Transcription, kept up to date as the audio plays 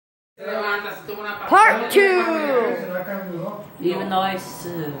Part 2. Even though it's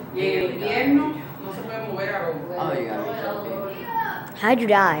oh, you gotta be. How'd you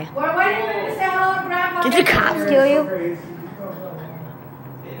die? Did the cops kill you?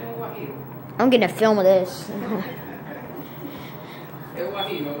 I'm getting a film of this.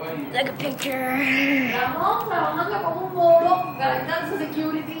 Like a picture.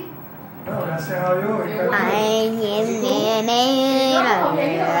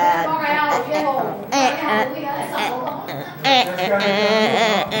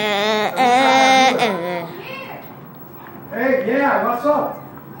 Hey, yeah, what's up?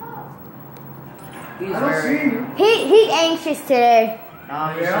 I don't see you. He's anxious today. No,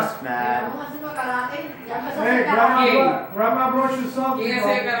 he's just mad. Hey, grandma brought you something. ¿Quién es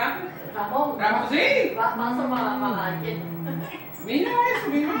ese karate? Ramón, sí. Mira eso,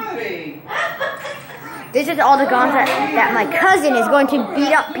 mi madre. This is all the guns that my cousin is going to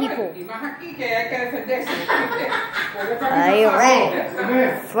beat up people. Are you ready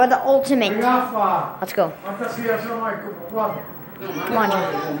for the ultimate? Let's go. Come on,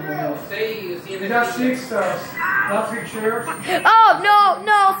 John. You got 6 plastic chairs? Oh, no.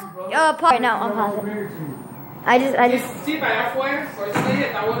 Right now, I'm positive. I just. Get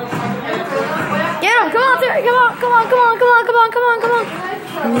him! Come on, Terry! Come on!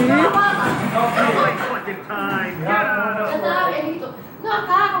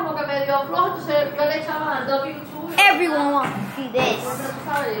 Everyone wants to see this.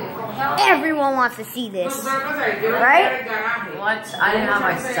 Everyone wants to see this. Right? What? I didn't have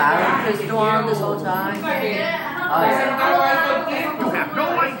my silent pistol on this whole time. Oh, yeah.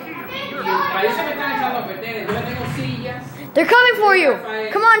 They're coming for you.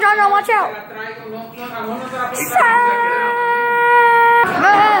 Come on, John, watch out.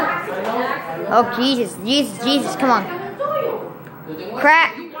 Oh, Jesus, come on.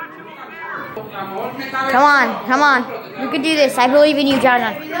 Crap. Come on. You can do this. I believe in you, John.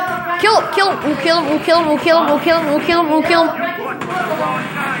 Kill him. We'll kill him.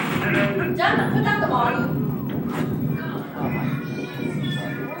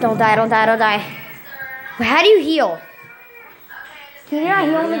 Don't die. How do you heal? Can you not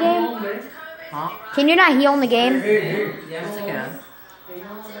heal in the game? Huh? Can you not heal in the game? Yes, I can.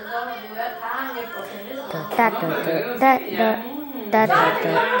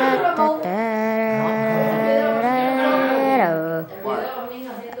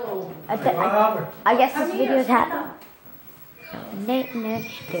 I guess this video is happening.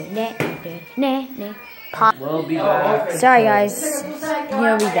 We'll be back. Sorry guys,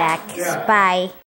 he'll be back. Bye.